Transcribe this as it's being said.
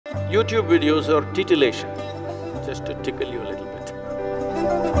YouTube videos are titillation, just to tickle you a little bit.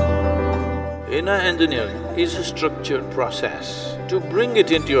 Inner engineering is a structured process. To bring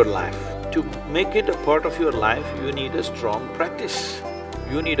it into your life, to make it a part of your life, you need a strong practice.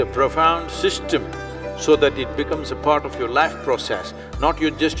 You need a profound system so that it becomes a part of your life process, not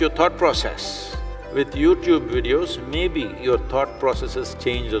just your thought process. With YouTube videos, maybe your thought processes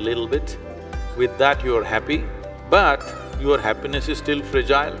change a little bit. With that you are happy, but your happiness is still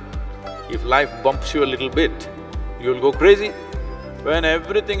fragile. If life bumps you a little bit, you'll go crazy. When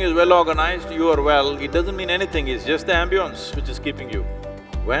everything is well organized, you are well, it doesn't mean anything, it's just the ambience which is keeping you.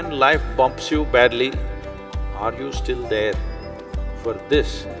 When life bumps you badly, are you still there? For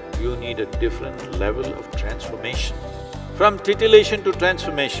this, you need a different level of transformation. From titillation to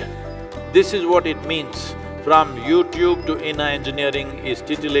transformation, this is what it means. From YouTube to inner engineering is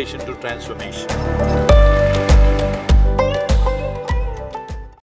titillation to transformation.